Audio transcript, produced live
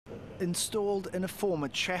Installed in a former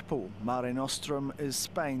chapel, Mare Nostrum is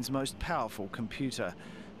Spain's most powerful computer.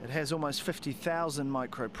 It has almost 50,000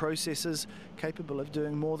 microprocessors, capable of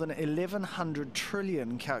doing more than 1,100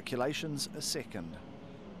 trillion calculations a second.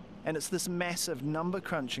 And it's this massive number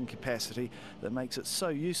crunching capacity that makes it so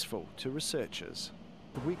useful to researchers.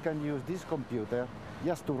 We can use this computer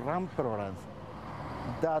just to run programs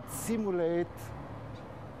that simulate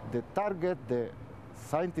the target the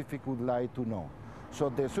scientific would like to know. So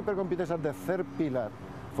the supercomputers are the third pillar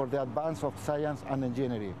for the advance of science and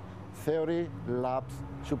engineering. Theory, labs,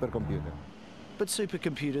 supercomputer. But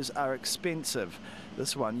supercomputers are expensive.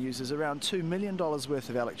 This one uses around $2 million worth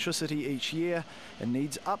of electricity each year and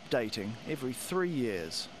needs updating every 3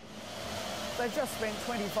 years. They've just spent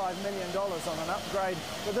 $25 million on an upgrade,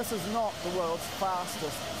 but this is not the world's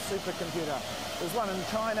fastest supercomputer. There's one in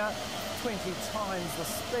China, 20 times the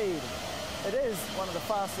speed. It is one of the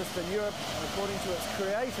fastest in Europe, and according to its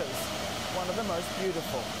creators, one of the most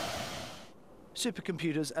beautiful.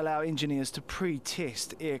 Supercomputers allow engineers to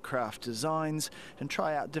pre-test aircraft designs and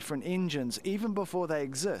try out different engines even before they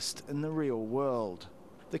exist in the real world.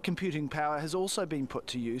 The computing power has also been put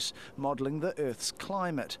to use modelling the Earth's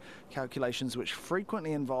climate, calculations which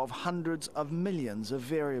frequently involve hundreds of millions of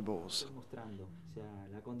variables.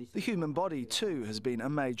 The human body too has been a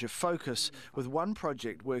major focus, with one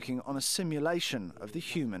project working on a simulation of the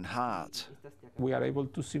human heart. We are able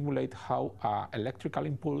to simulate how an electrical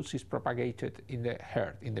impulse is propagated in the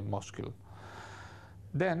heart, in the muscle.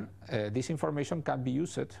 Then this information can be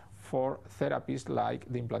used for therapies like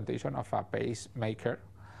the implantation of a pacemaker,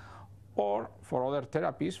 or for other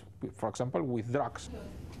therapies, for example with drugs.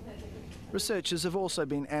 Researchers have also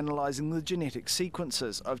been analysing the genetic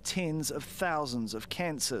sequences of tens of thousands of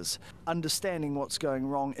cancers. Understanding what's going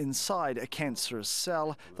wrong inside a cancerous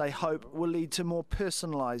cell, they hope, will lead to more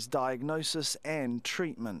personalised diagnosis and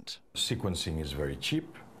treatment. Sequencing is very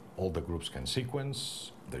cheap. All the groups can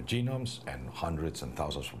sequence their genomes and hundreds and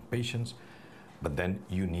thousands of patients, but then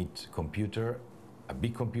you need a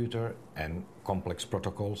big computer and complex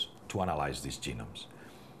protocols to analyze these genomes.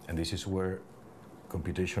 And this is where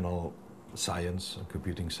computational science and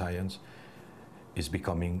computing science is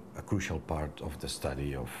becoming a crucial part of the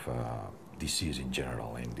study of disease in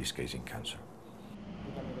general, in this case in cancer.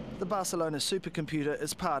 The Barcelona supercomputer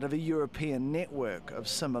is part of a European network of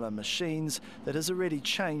similar machines that has already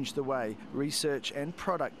changed the way research and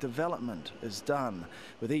product development is done.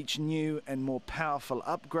 With each new and more powerful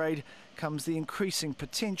upgrade comes the increasing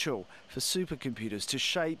potential for supercomputers to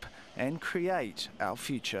shape and create our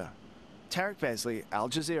future. Tarek, Bazley,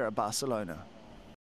 Jazeera, Barcelona.